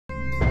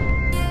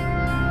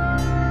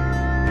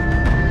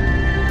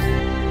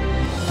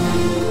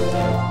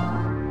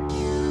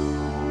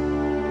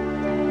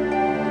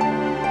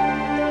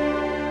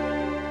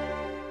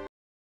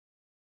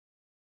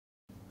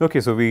Okay,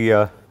 so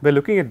we're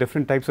looking at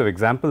different types of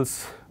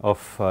examples of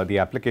the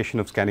application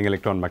of scanning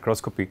electron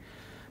microscopy,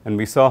 and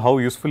we saw how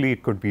usefully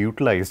it could be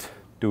utilized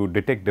to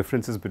detect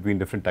differences between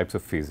different types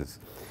of phases.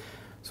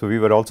 So, we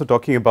were also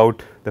talking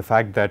about the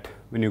fact that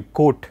when you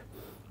coat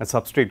a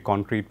substrate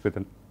concrete with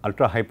an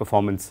ultra high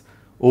performance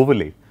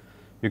overlay,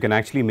 you can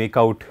actually make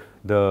out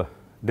the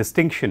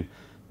distinction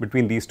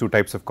between these two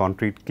types of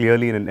concrete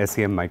clearly in an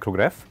SEM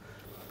micrograph.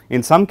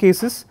 In some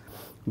cases,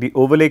 the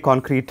overlay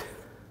concrete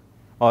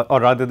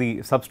or rather the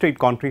substrate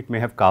concrete may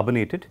have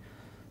carbonated,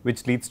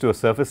 which leads to a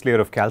surface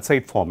layer of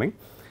calcite forming,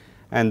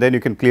 and then you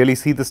can clearly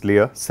see this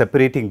layer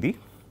separating the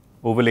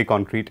overlay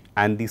concrete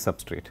and the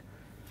substrate.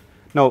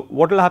 Now,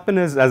 what will happen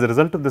is, as a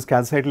result of this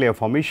calcite layer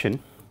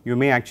formation, you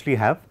may actually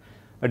have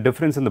a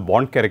difference in the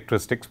bond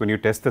characteristics when you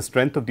test the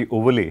strength of the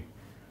overlay,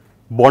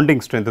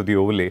 bonding strength of the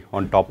overlay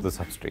on top of the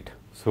substrate.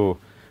 So,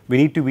 we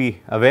need to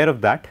be aware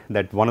of that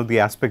one of the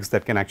aspects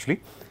that can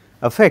actually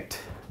affect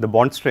the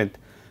bond strength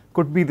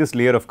could be this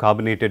layer of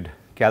carbonated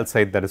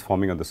calcite that is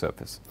forming on the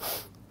surface.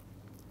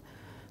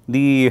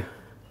 The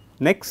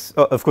next,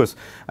 of course,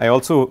 I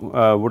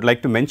also would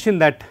like to mention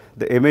that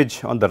the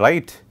image on the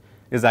right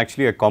is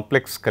actually a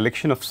complex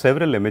collection of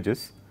several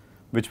images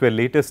which were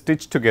later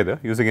stitched together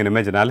using an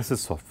image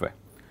analysis software.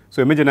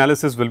 So, image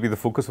analysis will be the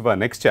focus of our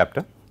next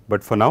chapter,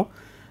 but for now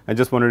I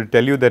just wanted to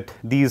tell you that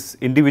these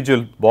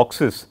individual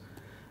boxes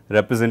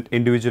represent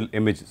individual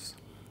images.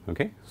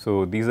 Okay.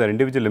 So, these are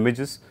individual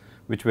images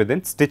which were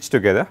then stitched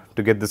together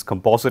to get this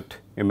composite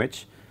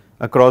image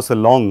across a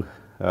long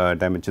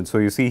dimension. So,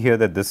 you see here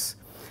that this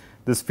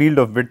field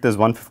of width is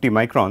 150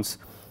 microns.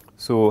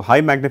 So,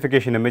 high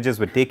magnification images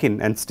were taken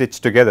and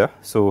stitched together.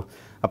 So,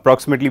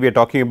 approximately we are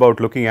talking about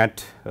looking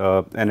at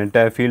an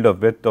entire field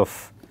of width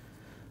of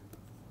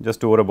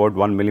just over about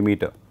 1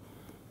 millimeter,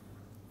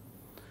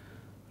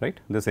 right.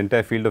 This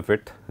entire field of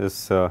width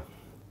is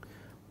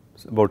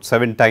about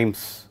 7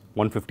 times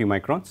 150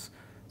 microns.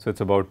 So, it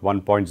is about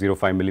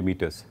 1.05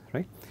 millimeters,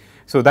 right.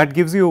 So, that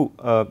gives you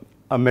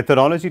a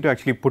methodology to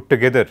actually put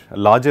together a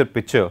larger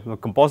picture, a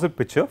composite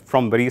picture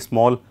from very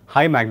small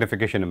high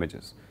magnification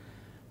images,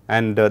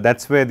 and that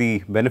is where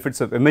the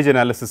benefits of image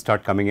analysis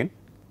start coming in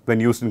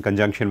when used in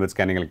conjunction with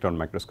scanning electron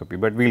microscopy,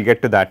 but we will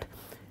get to that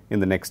in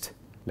the next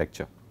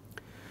lecture.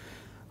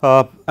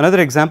 Another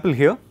example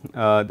here,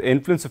 the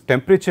influence of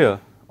temperature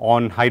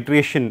on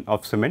hydration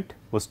of cement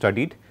was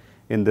studied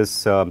in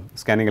this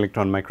scanning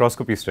electron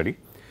microscopy study.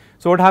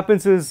 So, what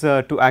happens is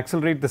to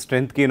accelerate the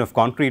strength gain of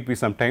concrete, we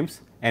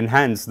sometimes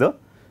enhance the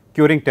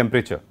curing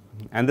temperature,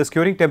 and this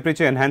curing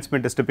temperature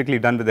enhancement is typically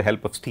done with the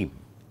help of steam.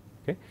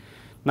 Okay.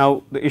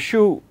 Now, the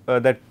issue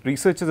that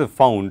researchers have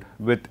found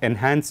with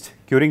enhanced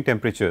curing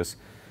temperatures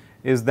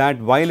is that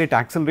while it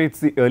accelerates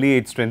the early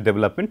age strength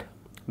development,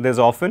 there is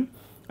often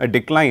a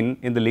decline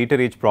in the later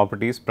age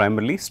properties,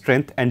 primarily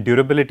strength and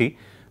durability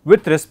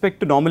with respect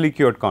to normally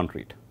cured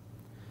concrete.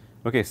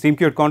 Okay, steam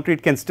cured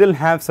concrete can still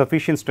have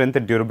sufficient strength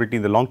and durability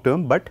in the long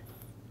term, but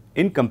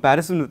in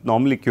comparison with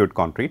normally cured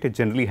concrete, it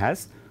generally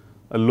has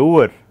a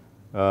lower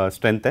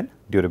strength and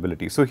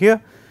durability. So,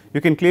 here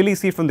you can clearly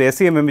see from the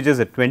SEM images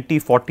at 20,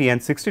 40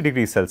 and 60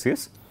 degrees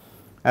Celsius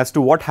as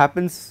to what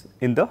happens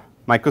in the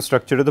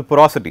microstructure of the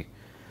porosity.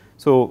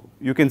 So,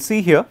 you can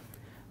see here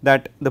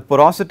that the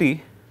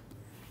porosity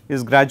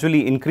is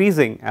gradually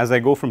increasing as I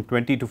go from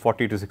 20 to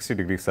 40 to 60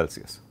 degrees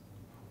Celsius.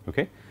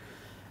 Okay.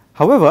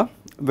 However,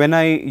 when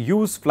I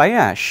use fly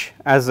ash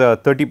as a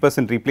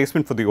 30%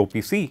 replacement for the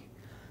OPC,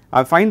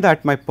 I find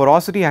that my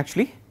porosity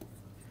actually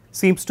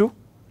seems to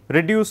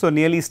reduce or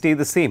nearly stay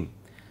the same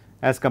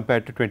as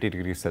compared to 20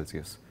 degrees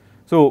Celsius.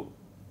 So,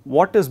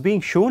 what is being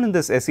shown in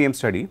this SEM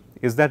study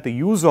is that the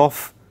use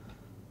of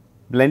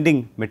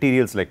blending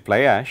materials like fly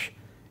ash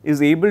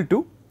is able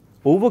to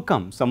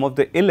overcome some of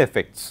the ill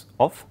effects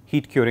of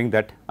heat curing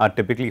that are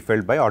typically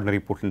felt by ordinary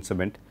Portland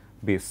cement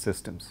based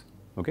systems.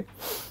 Okay.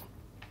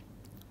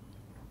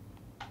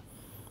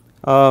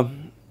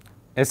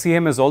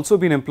 SEM has also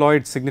been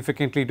employed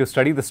significantly to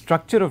study the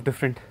structure of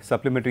different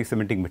supplementary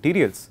cementing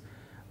materials,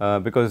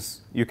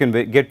 because you can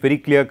get very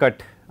clear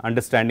cut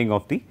understanding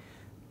of the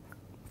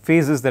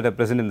phases that are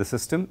present in the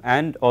system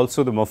and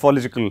also the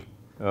morphological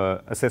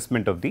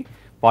assessment of the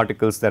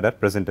particles that are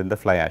present in the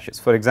fly ashes.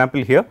 For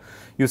example, here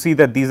you see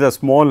that these are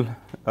small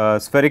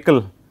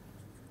spherical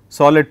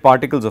solid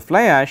particles of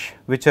fly ash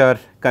which are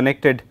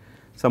connected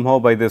somehow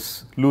by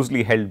this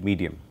loosely held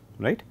medium,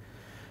 right.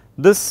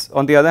 This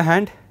on the other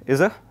hand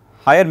is a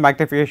higher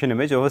magnification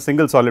image of a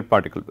single solid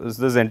particle.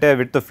 This entire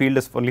width of field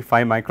is only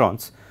 5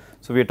 microns.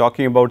 So, we are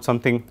talking about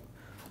something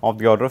of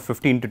the order of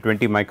 15 to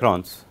 20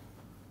 microns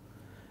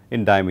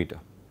in diameter.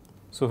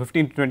 So,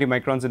 15 to 20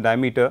 microns in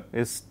diameter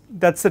is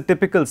that is a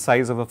typical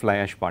size of a fly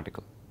ash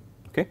particle.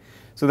 Okay.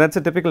 So, that is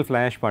a typical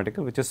fly ash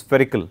particle which is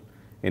spherical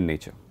in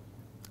nature.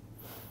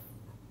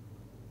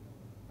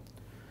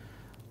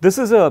 This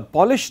is a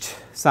polished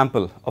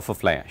sample of a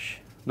fly ash.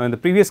 Now, in the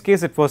previous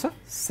case it was a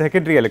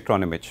secondary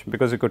electron image,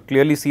 because you could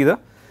clearly see the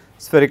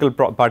spherical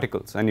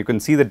particles and you can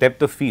see the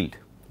depth of field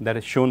that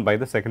is shown by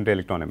the secondary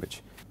electron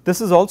image. This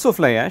is also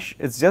fly ash,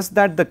 it is just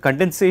that the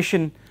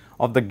condensation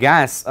of the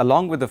gas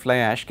along with the fly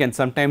ash can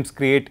sometimes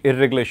create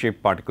irregular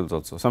shaped particles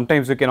also.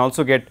 Sometimes you can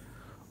also get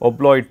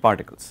obloid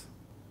particles.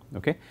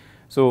 Okay.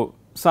 So,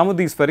 some of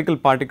these spherical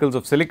particles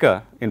of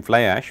silica in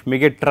fly ash may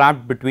get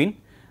trapped between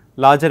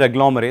larger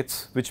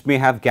agglomerates which may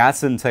have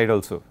gas inside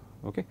also.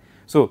 Okay.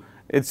 So,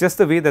 it is just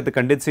the way that the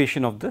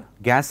condensation of the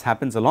gas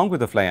happens along with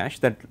the fly ash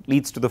that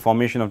leads to the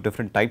formation of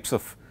different types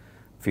of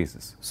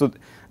phases. So,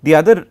 the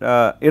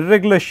other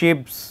irregular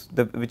shapes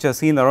which are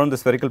seen around the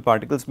spherical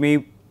particles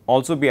may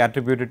also be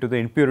attributed to the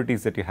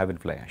impurities that you have in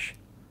fly ash.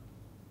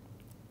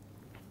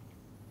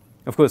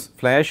 Of course,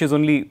 fly ash is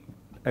only,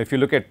 if you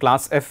look at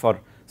class F or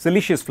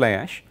siliceous fly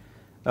ash,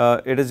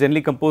 it is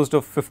generally composed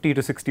of 50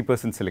 to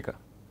 60% silica.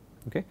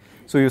 Okay.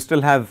 So, you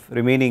still have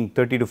remaining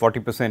 30 to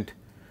 40%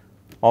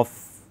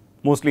 of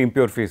mostly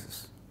impure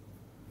phases.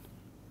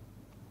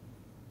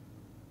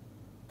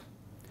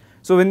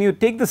 So, when you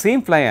take the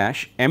same fly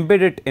ash,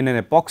 embed it in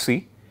an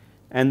epoxy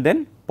and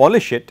then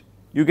polish it,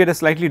 you get a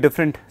slightly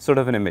different sort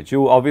of an image.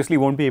 You obviously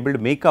will not be able to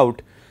make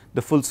out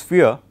the full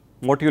sphere.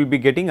 What you will be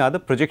getting are the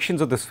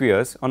projections of the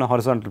spheres on a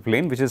horizontal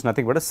plane, which is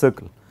nothing but a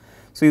circle.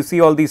 So, you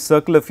see all these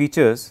circular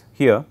features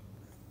here,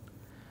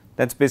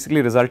 that is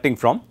basically resulting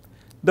from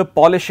the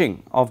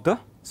polishing of the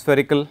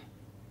spherical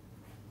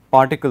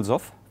particles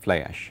of fly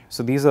ash.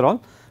 So, these are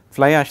all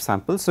fly ash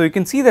samples. So, you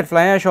can see that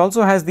fly ash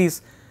also has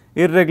these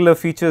irregular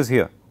features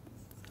here,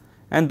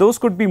 and those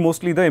could be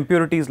mostly the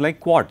impurities like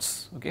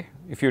quartz. Okay.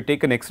 If you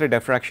take an X-ray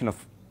diffraction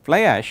of fly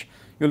ash,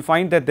 you will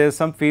find that there are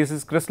some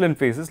phases, crystalline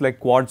phases like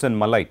quartz and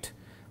malite,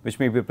 which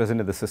may be present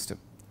in the system.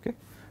 Okay.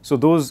 So,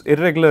 those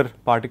irregular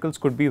particles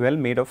could be well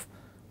made of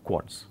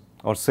quartz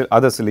or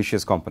other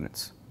siliceous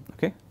components,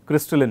 okay,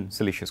 crystalline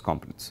siliceous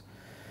components.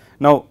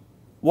 Now,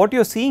 what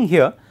you are seeing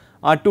here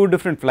are two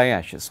different fly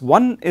ashes.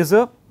 One is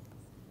a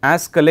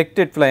as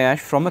collected fly ash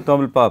from a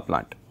thermal power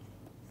plant.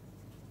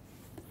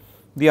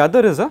 The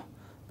other is a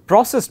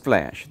processed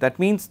fly ash. That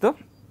means the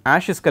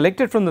ash is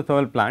collected from the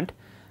thermal plant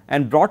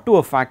and brought to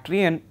a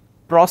factory and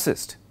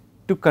processed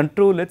to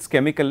control its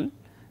chemical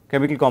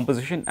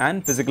composition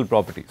and physical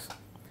properties.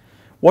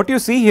 What you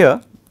see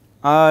here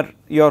are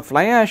your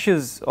fly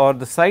ashes, or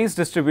the size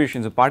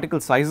distributions, the particle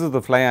sizes of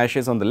the fly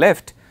ashes on the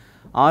left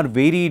are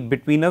varied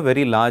between a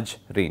very large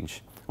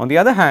range. On the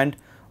other hand,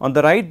 on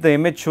the right the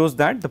image shows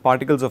that the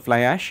particles of fly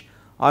ash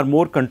are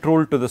more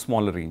controlled to the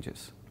smaller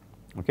ranges.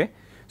 Okay.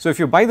 So, if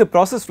you buy the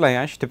processed fly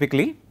ash,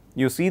 typically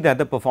you see that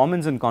the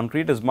performance in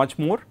concrete is much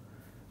more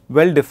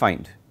well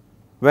defined,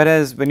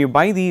 whereas when you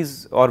buy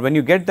these, or when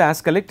you get the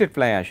as collected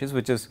fly ashes,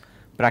 which is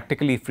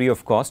practically free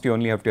of cost, you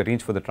only have to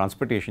arrange for the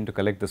transportation to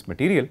collect this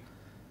material,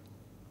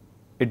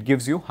 it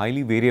gives you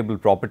highly variable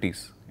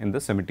properties in the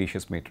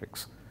cementitious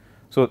matrix.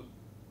 So,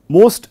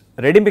 most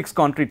ready mix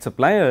concrete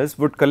suppliers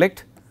would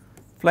collect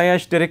fly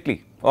ash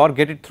directly or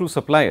get it through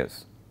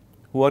suppliers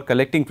who are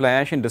collecting fly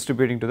ash and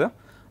distributing to the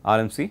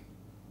RMC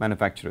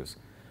manufacturers.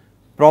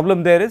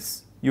 Problem there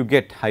is you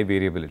get high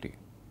variability.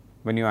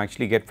 When you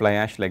actually get fly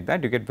ash like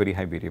that, you get very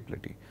high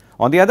variability.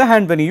 On the other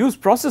hand, when you use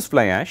processed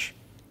fly ash,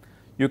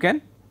 you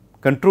can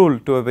control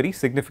to a very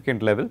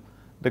significant level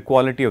the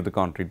quality of the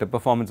concrete, the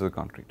performance of the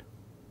concrete.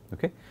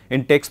 Okay.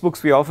 In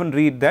textbooks, we often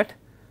read that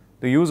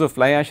the use of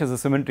fly ash as a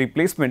cement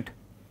replacement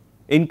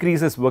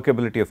increases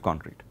workability of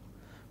concrete.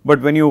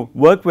 But when you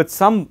work with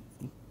some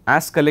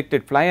as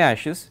collected fly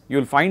ashes, you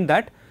will find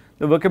that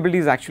the workability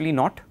is actually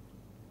not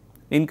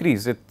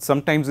increased, it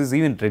sometimes is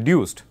even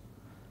reduced,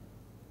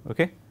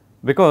 okay,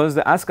 because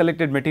the as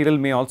collected material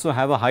may also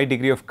have a high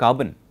degree of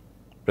carbon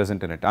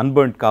present in it,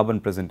 unburnt carbon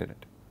present in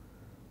it,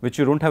 which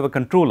you do not have a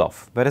control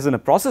of, whereas in a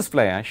processed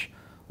fly ash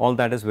all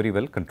that is very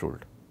well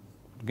controlled.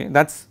 Okay.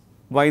 That is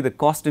why the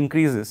cost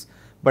increases,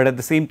 but at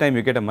the same time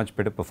you get a much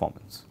better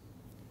performance.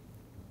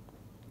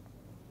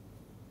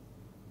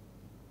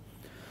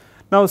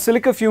 Now,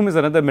 silica fume is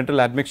another metal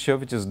admixture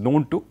which is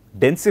known to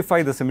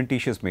densify the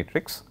cementitious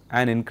matrix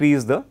and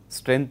increase the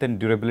strength and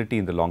durability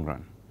in the long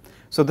run.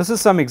 So, this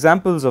is some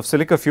examples of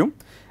silica fume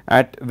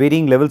at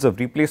varying levels of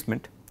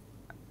replacement.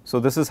 So,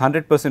 this is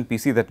 100%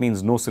 PC, that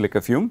means no silica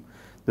fume,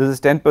 this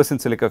is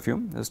 10% silica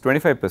fume, this is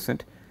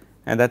 25%,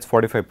 and that is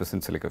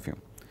 45% silica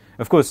fume.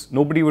 Of course,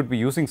 nobody would be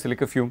using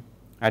silica fume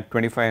at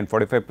 25 and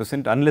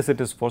 45% unless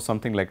it is for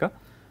something like a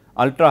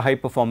ultra high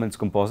performance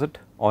composite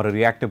or a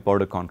reactive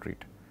powder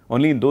concrete.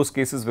 Only in those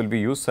cases will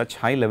we use such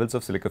high levels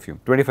of silica fume.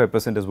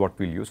 25% is what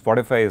we will use,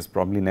 45 is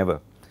probably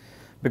never,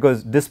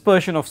 because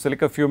dispersion of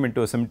silica fume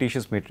into a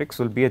cementitious matrix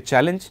will be a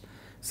challenge,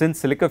 since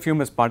silica fume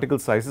has particle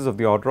sizes of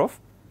the order of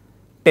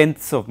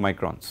tenths of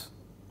microns.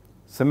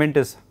 Cement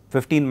is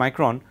 15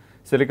 micron,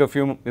 silica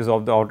fume is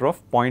of the order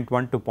of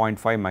 0.1 to 0.5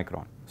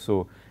 micron.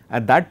 So,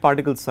 at that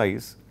particle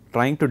size,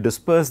 trying to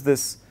disperse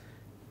this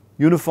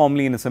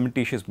uniformly in a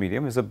cementitious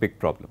medium is a big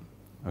problem.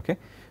 Okay.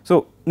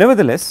 So,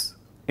 nevertheless,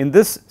 in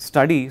this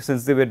study,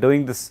 since they were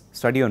doing this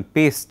study on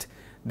paste,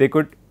 they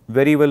could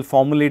very well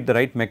formulate the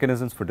right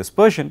mechanisms for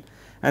dispersion,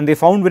 and they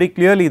found very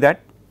clearly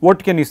that,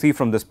 what can you see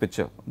from this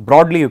picture?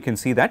 Broadly you can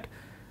see that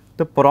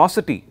the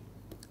porosity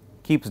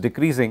keeps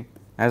decreasing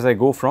as I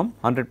go from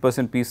 100%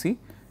 PC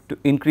to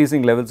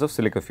increasing levels of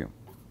silica fume.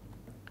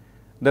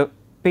 the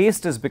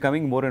paste is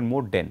becoming more and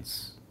more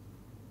dense.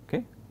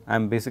 Okay. I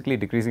am basically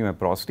decreasing my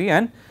porosity,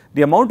 and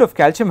the amount of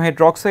calcium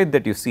hydroxide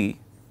that you see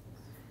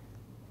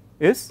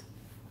is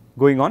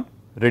going on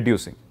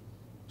reducing.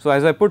 So,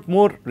 as I put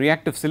more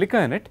reactive silica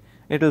in it,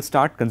 it will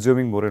start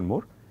consuming more and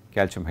more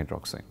calcium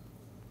hydroxide.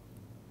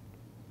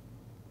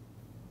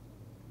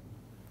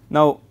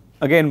 Now,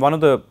 again, one of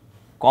the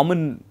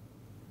common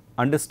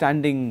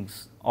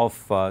understandings of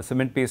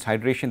cement paste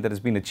hydration that has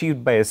been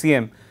achieved by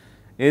SEM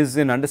is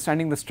in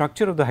understanding the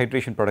structure of the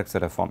hydration products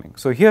that are forming.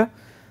 So, here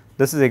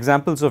this is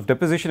examples of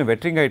deposition of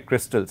ettringite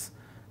crystals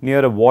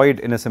near a void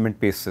in a cement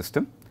paste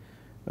system.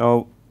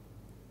 Now,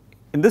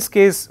 in this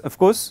case, of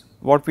course,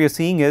 what we are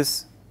seeing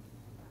is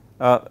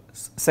a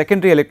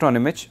secondary electron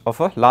image of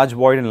a large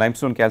void in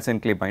limestone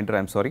calcined clay binder. I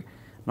am sorry,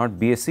 not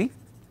BSC,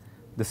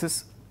 this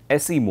is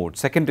SE mode,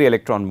 secondary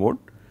electron mode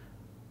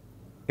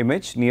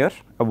image near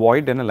a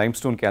void in a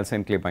limestone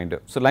calcined clay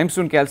binder. So,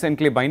 limestone calcined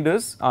clay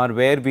binders are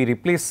where we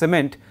replace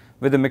cement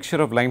with a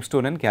mixture of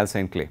limestone and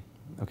calcined clay.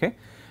 Okay.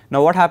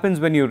 Now, what happens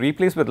when you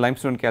replace with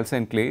limestone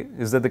calcined clay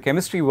is that the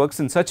chemistry works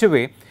in such a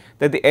way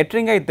that the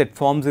ettringite that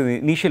forms in the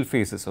initial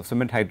phases of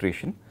cement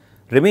hydration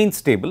remains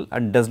stable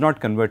and does not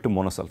convert to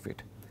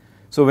monosulfate.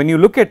 So, when you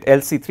look at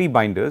LC3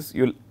 binders,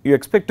 you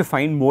expect to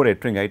find more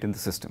ettringite in the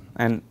system,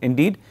 and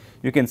indeed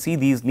you can see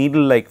these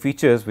needle like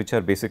features which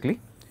are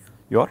basically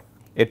your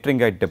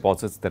ettringite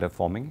deposits that are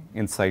forming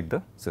inside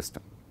the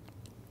system.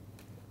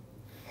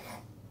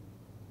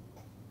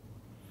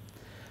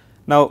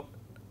 Now,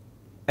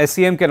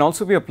 SEM can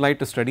also be applied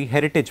to study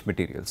heritage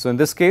materials. So, in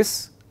this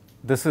case,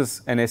 this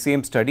is an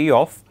SEM study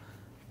of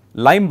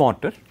lime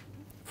mortar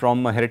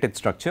from a heritage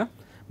structure,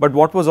 but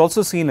what was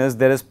also seen is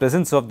there is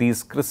presence of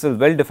these crystal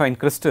well defined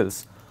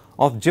crystals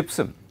of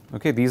gypsum.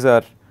 Okay, these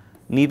are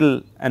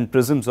needle and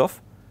prisms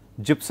of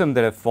gypsum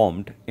that have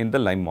formed in the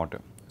lime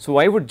mortar. So,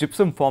 why would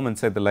gypsum form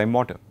inside the lime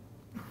mortar?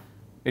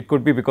 It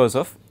could be because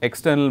of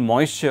external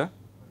moisture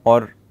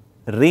or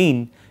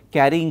rain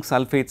carrying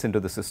sulfates into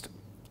the system.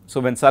 So,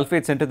 when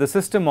sulfates enter the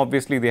system,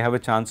 obviously they have a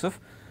chance of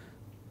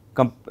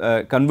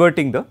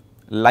converting the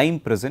lime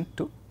present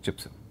to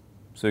gypsum.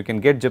 So, you can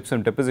get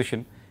gypsum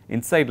deposition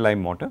inside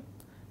lime mortar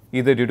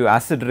either due to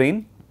acid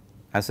rain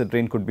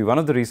could be one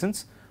of the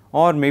reasons,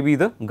 or maybe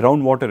the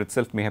groundwater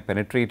itself may have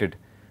penetrated,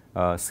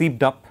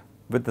 seeped up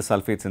with the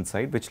sulfates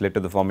inside, which led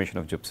to the formation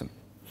of gypsum.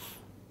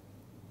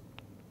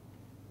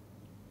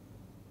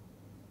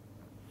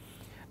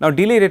 Now,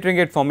 delayed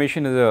ettringite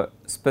formation is a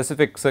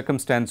specific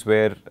circumstance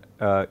where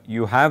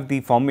you have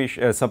the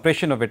formation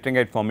suppression of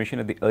ettringite formation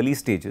at the early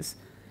stages,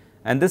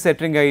 and this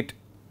ettringite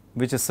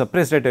which is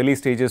suppressed at early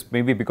stages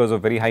maybe because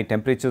of very high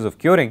temperatures of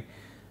curing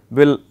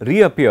will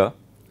reappear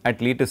at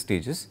later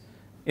stages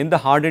in the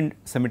hardened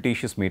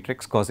cementitious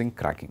matrix, causing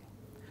cracking.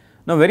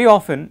 Now, very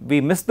often we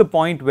miss the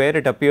point where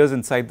it appears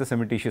inside the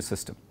cementitious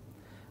system,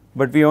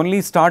 but we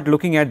only start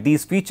looking at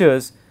these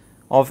features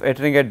of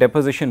ettringite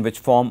deposition which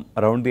form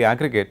around the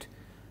aggregate.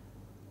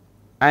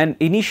 And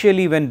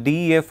initially, when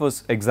DEF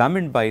was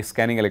examined by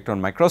scanning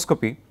electron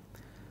microscopy,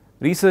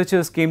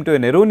 researchers came to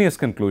an erroneous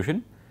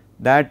conclusion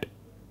that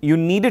you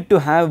needed to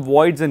have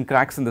voids and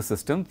cracks in the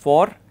system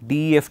for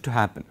DEF to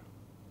happen.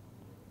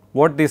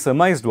 What they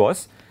surmised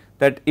was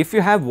that if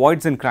you have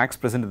voids and cracks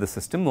present in the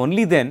system,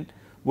 only then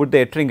would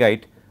the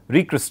ettringite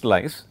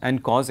recrystallize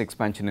and cause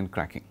expansion and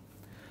cracking.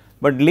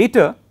 But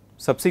later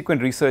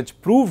subsequent research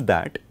proved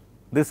that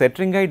this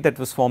ettringite that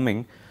was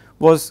forming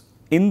was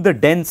in the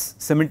dense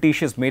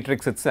cementitious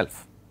matrix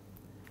itself.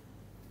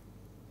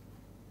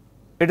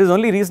 It is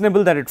only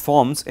reasonable that it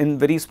forms in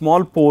very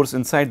small pores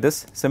inside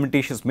this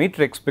cementitious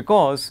matrix,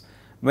 because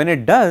when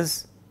it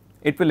does,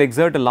 it will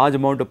exert a large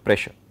amount of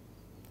pressure.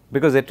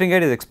 Because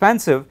ettringite is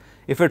expansive,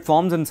 if it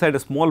forms inside a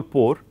small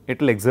pore,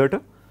 it will exert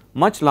a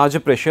much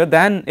larger pressure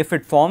than if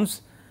it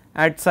forms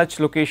at such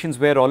locations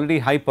where already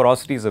high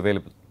porosity is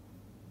available.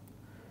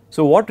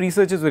 So, what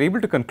researchers were able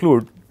to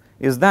conclude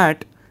is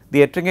that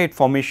the ettringite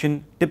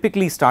formation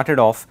typically started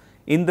off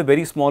in the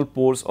very small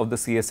pores of the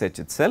CSH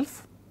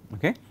itself,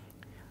 okay,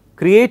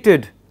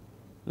 created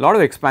a lot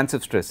of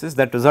expansive stresses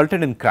that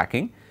resulted in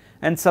cracking,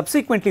 and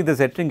subsequently this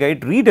ettringite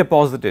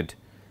redeposited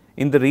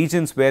in the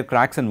regions where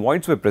cracks and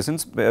voids were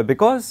present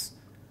because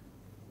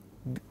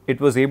it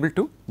was able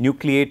to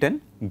nucleate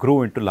and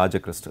grow into larger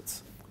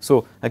crystals.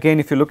 So, again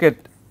if you look at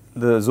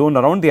the zone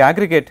around the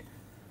aggregate,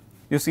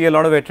 you see a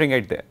lot of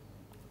ettringite there,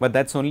 but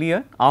that is only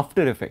a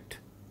after effect.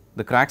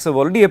 The cracks have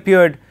already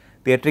appeared,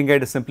 the ettringite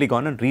has simply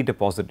gone and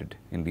redeposited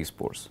in these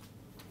pores.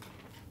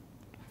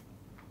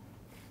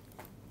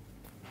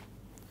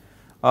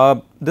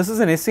 This is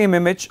an SEM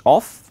image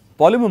of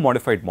polymer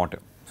modified mortar.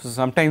 So,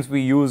 sometimes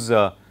we use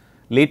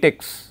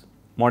latex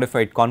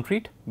modified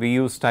concrete, we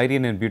use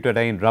styrene and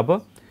butadiene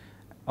rubber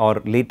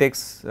or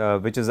latex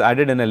which is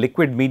added in a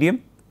liquid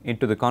medium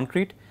into the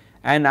concrete,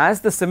 and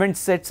as the cement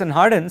sets and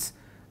hardens,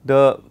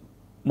 the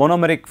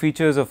monomeric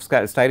features of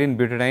styrene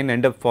butadiene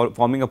end up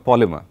forming a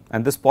polymer,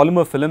 and this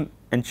polymer film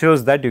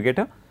ensures that you get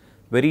a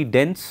very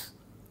dense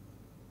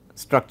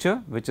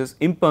structure which is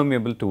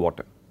impermeable to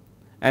water.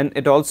 and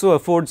it also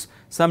affords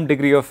some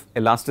degree of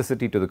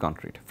elasticity to the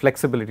concrete,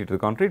 flexibility to the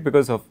concrete,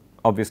 because of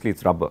obviously it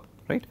is rubber,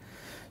 right.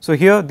 So,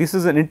 here this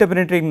is an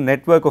interpenetrating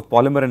network of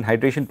polymer and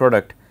hydration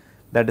product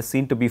that is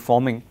seen to be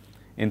forming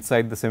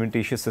inside the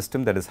cementitious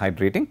system that is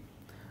hydrating,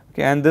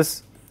 okay, and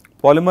this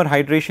polymer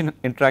hydration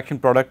interaction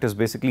product is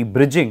basically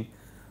bridging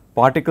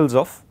particles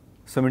of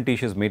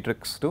cementitious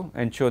matrix to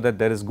ensure that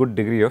there is good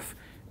degree of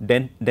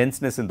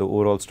denseness in the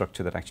overall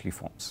structure that actually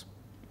forms.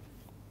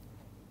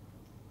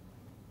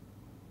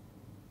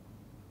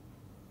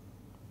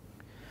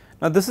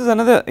 Now, this is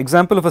another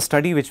example of a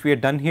study which we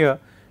had done here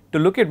to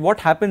look at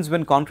what happens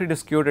when concrete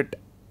is cured at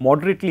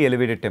moderately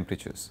elevated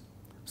temperatures.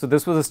 So,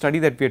 this was a study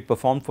that we had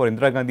performed for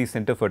Indira Gandhi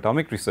Center for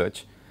Atomic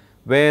Research,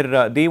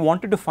 where they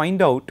wanted to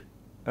find out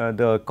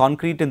the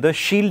concrete in the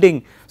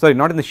shielding, sorry,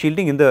 not in the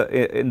shielding, in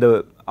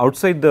the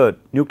outside the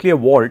nuclear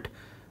vault,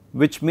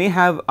 which may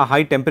have a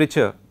high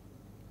temperature,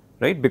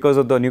 right, because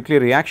of the nuclear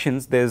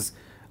reactions. There is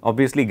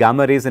obviously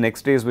gamma rays and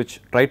X rays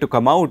which try to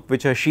come out,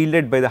 which are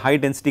shielded by the high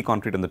density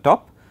concrete on the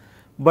top,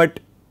 but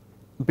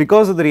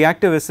because of the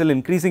reactor vessel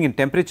increasing in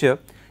temperature,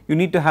 you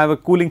need to have a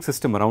cooling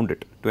system around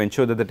it to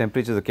ensure that the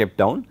temperatures are kept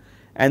down,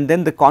 and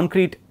then the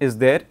concrete is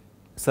there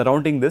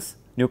surrounding this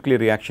nuclear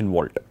reaction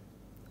vault,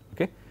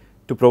 okay,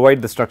 to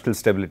provide the structural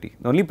stability.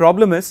 The only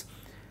problem is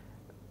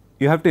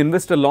you have to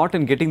invest a lot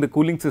in getting the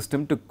cooling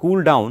system to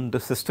cool down the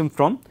system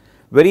from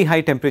very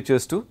high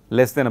temperatures to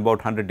less than about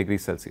 100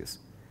 degrees Celsius.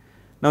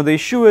 Now, the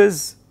issue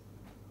is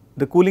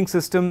the cooling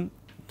system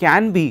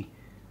can be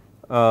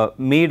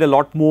made a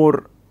lot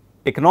more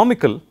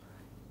economical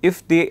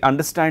if they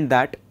understand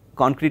that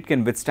concrete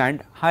can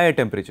withstand higher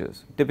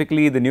temperatures.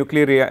 Typically, the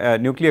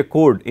nuclear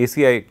code,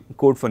 ACI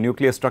code for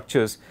nuclear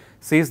structures,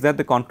 says that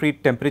the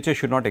concrete temperature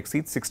should not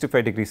exceed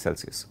 65 degrees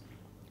Celsius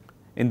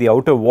in the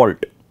outer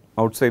vault,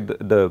 outside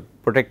the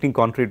protecting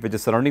concrete which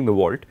is surrounding the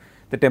vault.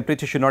 The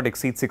temperature should not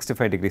exceed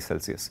 65 degrees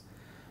Celsius.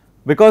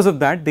 Because of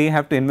that, they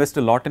have to invest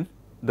a lot in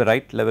the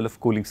right level of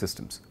cooling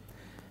systems.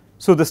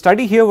 So, the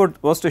study here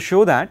was to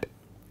show that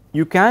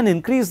you can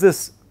increase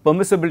this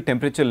permissible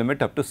temperature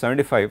limit up to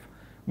 75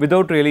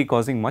 without really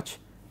causing much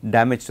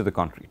damage to the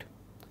concrete.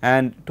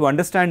 And to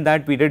understand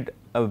that, we did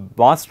a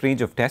vast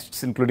range of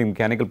tests, including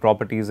mechanical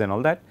properties and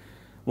all that.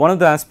 One of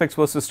the aspects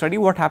was to study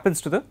what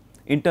happens to the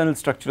internal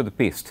structure of the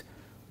paste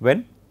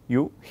when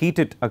you heat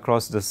it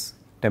across this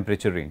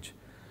temperature range.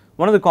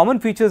 One of the common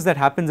features that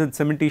happens in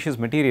cementitious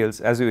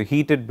materials as you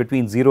heat it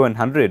between 0 and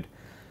 100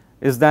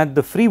 is that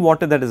the free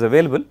water that is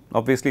available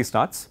obviously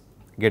starts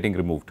getting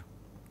removed.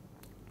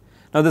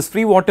 Now, this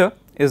free water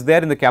is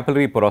there in the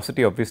capillary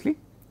porosity obviously,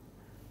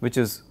 which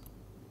is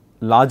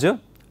larger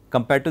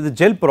compared to the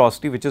gel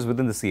porosity which is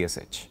within the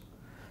CSH.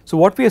 So,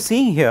 what we are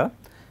seeing here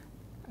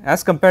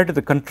as compared to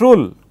the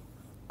control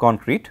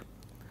concrete,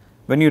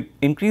 when you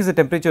increase the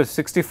temperature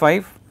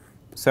 65,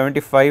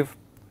 75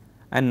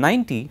 and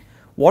 90,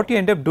 what you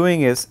end up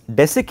doing is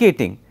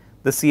desiccating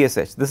the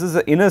CSH. This is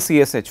the inner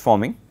CSH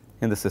forming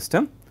in the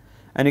system,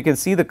 and you can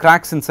see the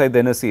cracks inside the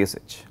inner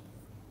CSH.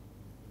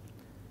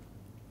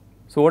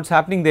 So, what is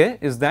happening there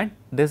is that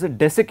there is a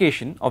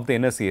desiccation of the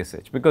inner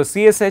CSH, because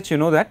CSH, you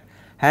know, that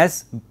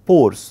has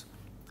pores,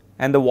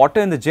 and the water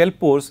in the gel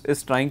pores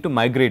is trying to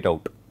migrate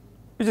out,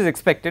 which is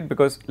expected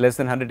because less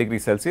than 100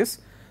 degrees Celsius,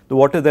 the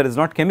water that is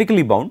not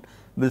chemically bound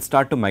will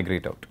start to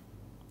migrate out,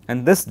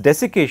 and this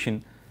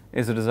desiccation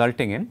is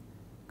resulting in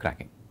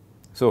cracking.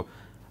 So,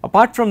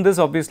 apart from this,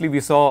 obviously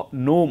we saw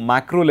no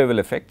macro level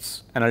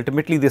effects, and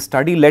ultimately this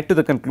study led to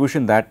the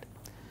conclusion that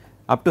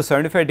up to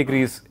 75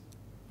 degrees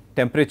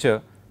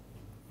temperature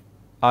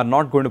are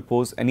not going to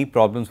pose any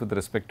problems with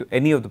respect to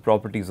any of the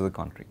properties of the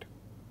concrete.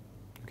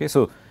 Okay,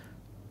 so,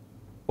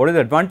 what is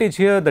the advantage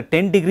here? The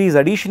 10 degrees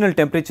additional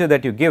temperature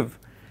that you give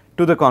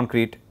to the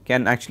concrete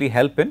can actually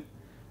help in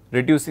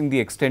reducing the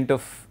extent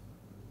of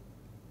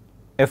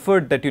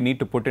effort that you need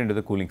to put into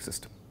the cooling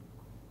system.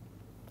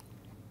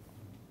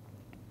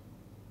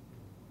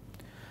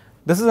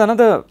 This is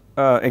another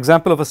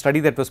example of a study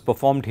that was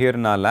performed here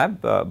in our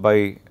lab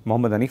by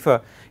Mohammad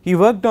Hanifa. He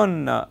worked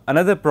on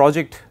another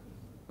project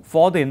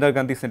for the Indira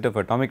Gandhi Center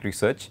for Atomic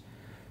Research.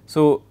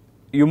 So,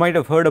 you might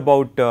have heard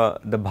about the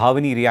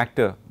Bhavani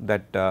reactor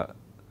that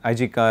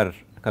IGCAR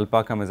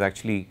Kalpakam has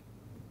actually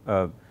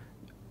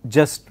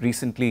just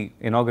recently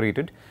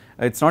inaugurated.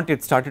 It is not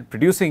yet started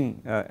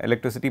producing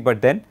electricity,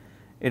 but then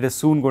it is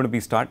soon going to be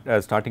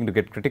starting to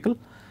get critical.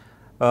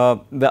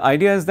 The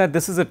idea is that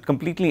this is a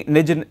completely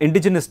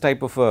indigenous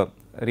type of a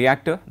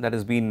reactor that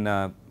has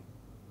been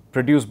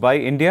produced by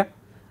India,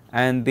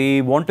 and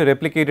they want to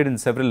replicate it in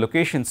several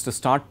locations to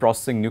start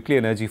processing nuclear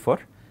energy for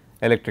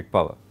electric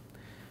power.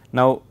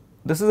 Now,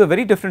 this is a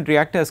very different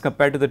reactor as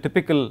compared to the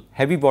typical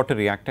heavy water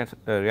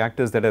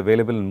reactors that are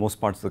available in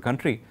most parts of the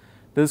country.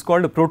 This is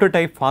called a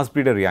prototype fast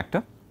breeder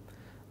reactor,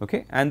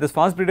 okay, and this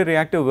fast breeder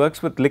reactor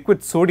works with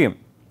liquid sodium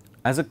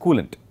as a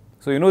coolant.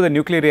 So, you know, the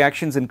nuclear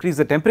reactions increase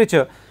the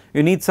temperature,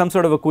 you need some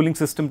sort of a cooling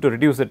system to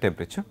reduce the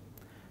temperature.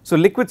 So,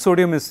 liquid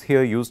sodium is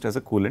here used as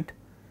a coolant.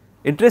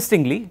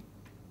 Interestingly,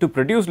 to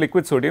produce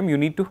liquid sodium you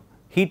need to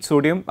heat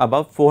sodium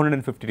above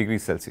 450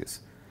 degrees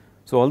Celsius.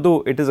 So,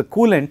 although it is a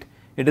coolant,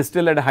 it is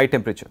still at a high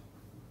temperature,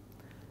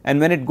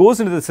 and when it goes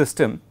into the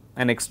system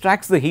and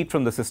extracts the heat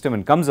from the system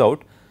and comes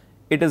out,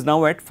 it is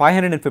now at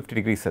 550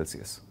 degrees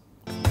Celsius.